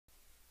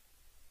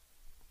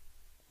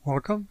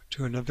Welcome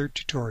to another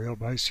tutorial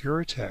by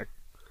Sierra Tech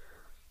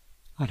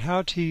on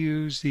how to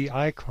use the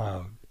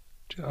iCloud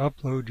to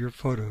upload your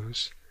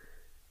photos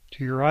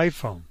to your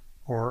iPhone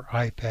or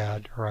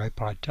iPad or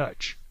iPod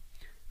Touch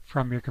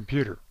from your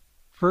computer.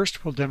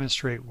 First, we'll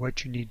demonstrate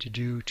what you need to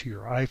do to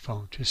your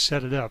iPhone to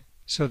set it up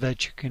so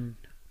that you can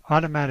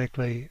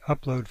automatically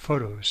upload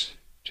photos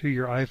to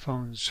your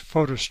iPhone's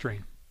photo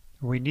stream.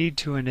 We need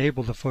to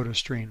enable the photo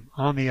stream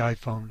on the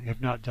iPhone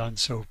if not done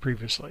so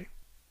previously.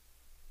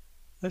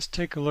 Let's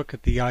take a look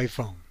at the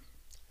iPhone.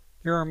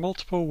 There are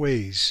multiple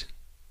ways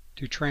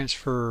to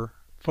transfer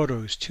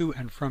photos to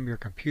and from your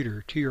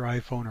computer to your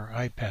iPhone or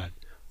iPad.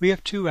 We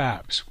have two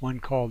apps,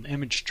 one called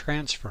Image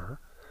Transfer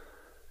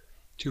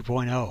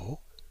 2.0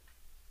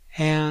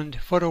 and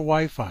Photo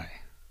Wi-Fi.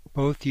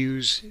 Both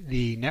use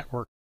the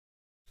network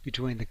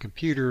between the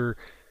computer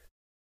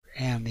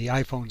and the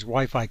iPhone's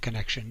Wi-Fi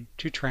connection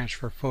to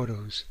transfer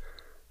photos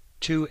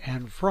to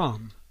and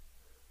from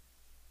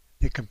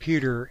the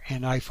computer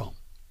and iPhone.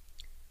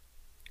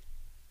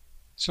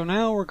 So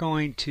now we're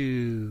going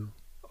to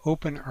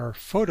open our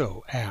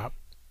Photo app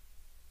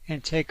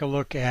and take a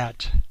look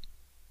at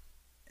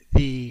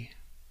the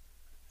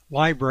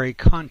library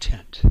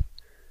content.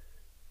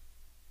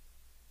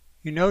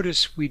 You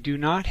notice we do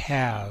not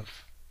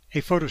have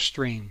a photo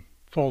stream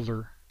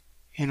folder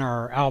in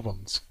our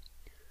albums.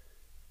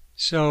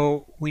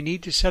 So we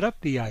need to set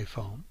up the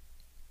iPhone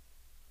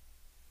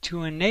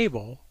to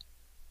enable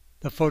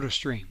the photo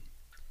stream.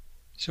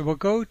 So we'll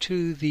go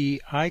to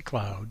the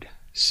iCloud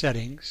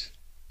settings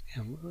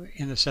and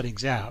in the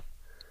Settings app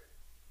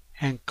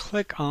and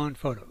click on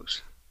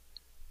Photos.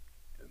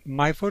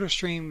 My photo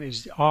stream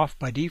is off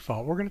by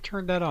default. We're going to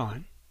turn that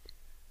on.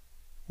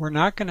 We're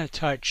not going to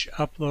touch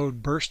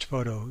Upload Burst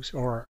Photos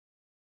or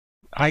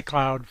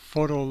iCloud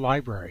Photo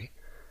Library.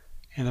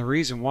 And the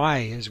reason why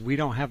is we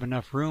don't have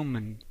enough room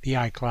in the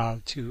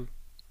iCloud to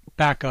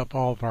back up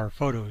all of our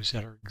photos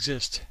that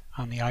exist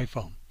on the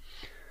iPhone.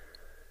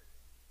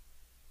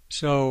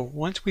 So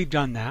once we've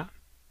done that,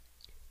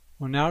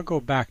 we'll now go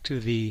back to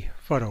the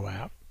Photo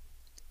app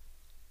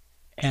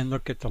and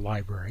look at the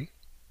library.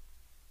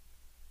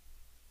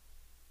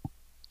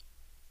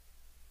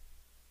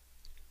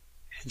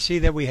 And see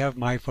that we have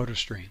My Photo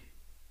Stream.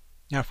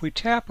 Now if we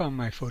tap on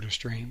My Photo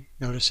Stream,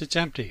 notice it's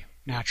empty,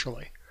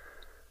 naturally.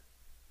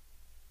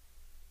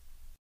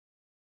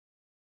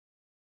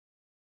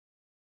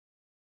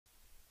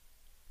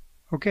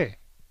 Okay,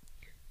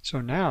 so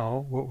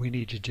now what we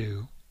need to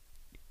do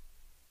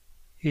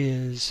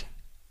is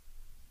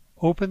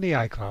open the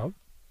iCloud,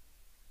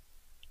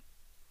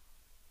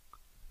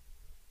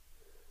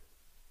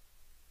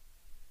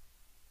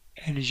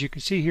 and as you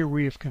can see here,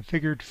 we have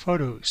configured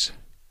photos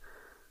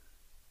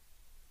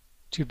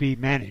to be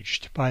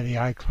managed by the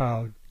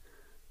iCloud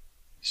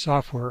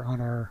software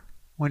on our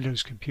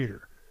Windows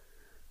computer.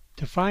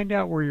 To find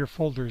out where your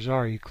folders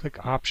are, you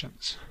click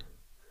Options.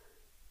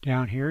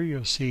 Down here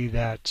you'll see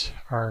that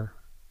our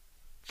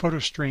photo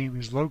stream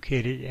is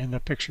located in the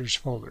Pictures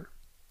folder.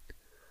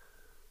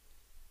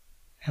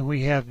 And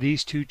we have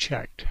these two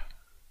checked.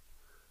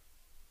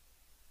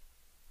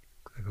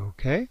 Click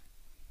OK.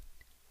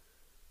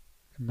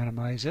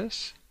 Minimize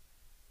this.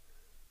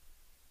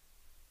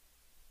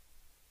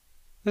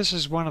 This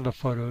is one of the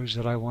photos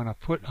that I want to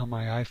put on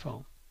my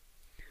iPhone.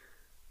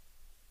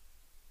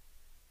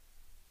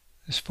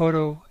 This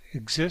photo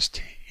exists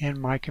in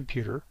my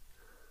computer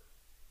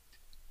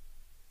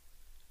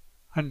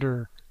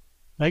under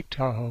Lake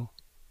Tahoe,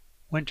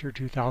 Winter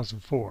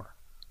 2004.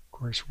 Of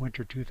course,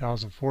 Winter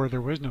 2004,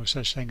 there was no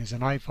such thing as an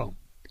iPhone.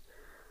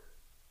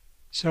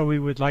 So we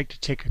would like to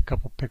take a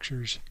couple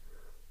pictures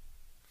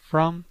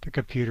from the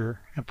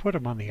computer and put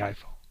them on the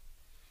iPhone.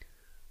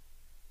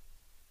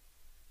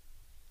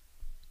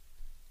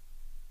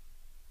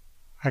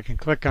 I can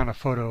click on a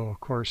photo, of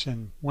course,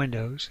 in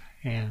Windows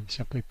and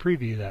simply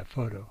preview that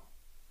photo.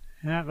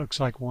 And that looks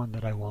like one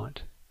that I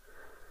want.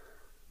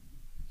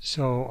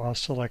 So I'll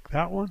select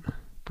that one,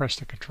 press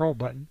the Control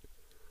button,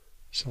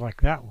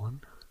 select that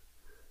one,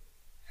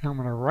 and I'm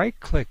going to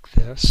right-click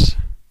this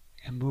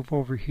and move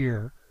over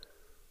here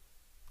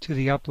to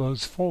the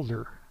Uploads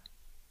folder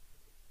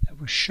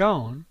that was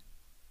shown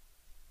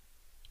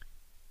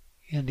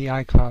in the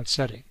iCloud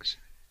settings.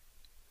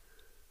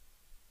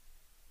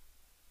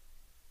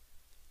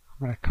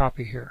 I'm going to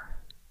copy here.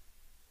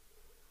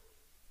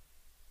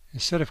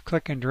 Instead of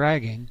click and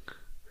dragging,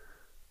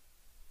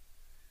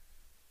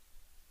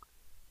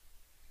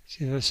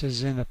 see, this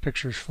is in the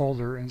Pictures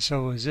folder, and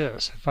so is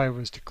this. If I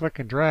was to click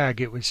and drag,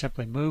 it would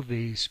simply move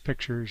these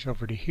pictures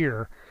over to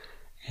here,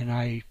 and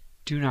I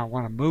do not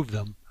want to move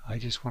them. I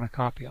just want to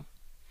copy them.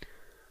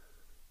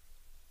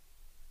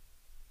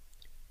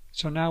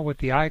 So now with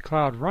the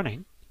iCloud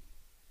running,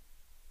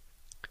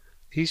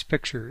 these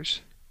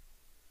pictures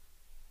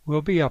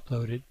will be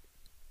uploaded.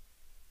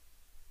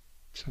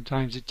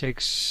 Sometimes it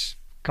takes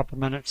a couple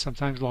minutes,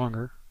 sometimes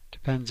longer.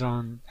 Depends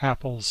on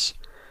Apple's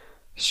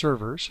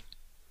servers.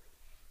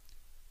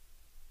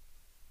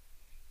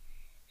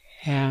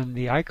 And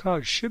the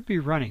iCloud should be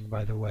running,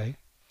 by the way.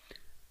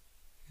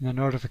 in the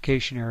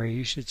notification area.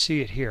 You should see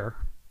it here.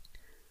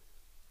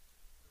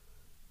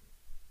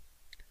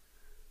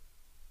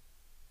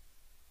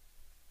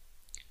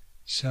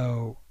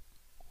 So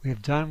we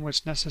have done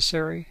what's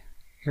necessary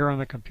here on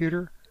the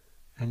computer,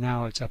 and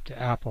now it's up to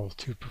Apple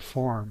to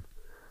perform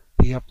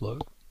the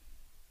upload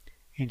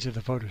into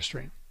the photo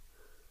stream.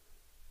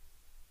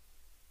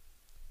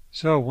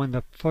 So when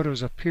the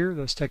photos appear,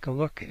 let's take a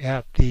look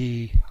at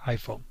the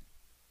iPhone.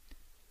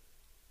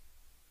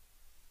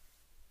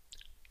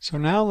 So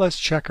now let's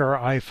check our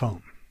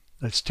iPhone.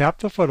 Let's tap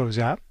the Photos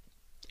app,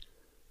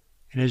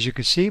 and as you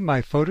can see,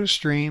 my photo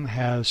stream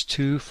has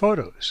 2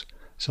 photos.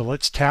 So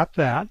let's tap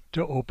that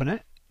to open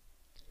it,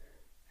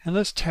 and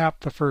let's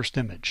tap the first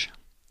image.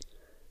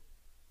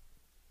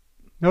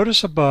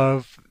 Notice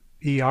above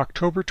the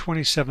October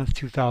 27th,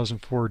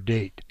 2004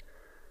 date.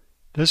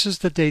 This is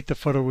the date the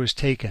photo was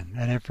taken,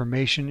 and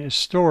information is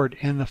stored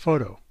in the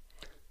photo.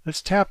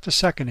 Let's tap the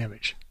second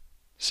image.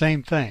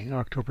 Same thing,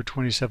 October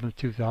 27th,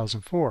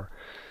 2004.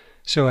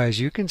 So as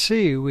you can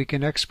see, we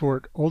can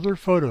export older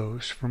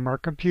photos from our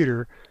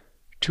computer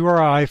to our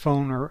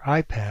iPhone or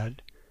iPad,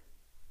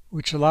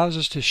 which allows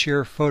us to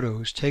share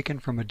photos taken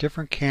from a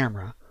different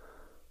camera,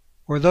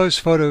 or those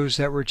photos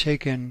that were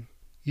taken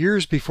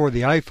years before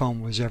the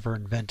iPhone was ever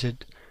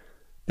invented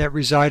that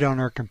reside on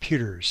our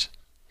computers.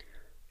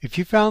 If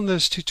you found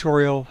this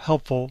tutorial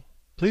helpful,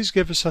 please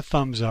give us a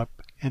thumbs up,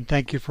 and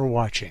thank you for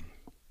watching.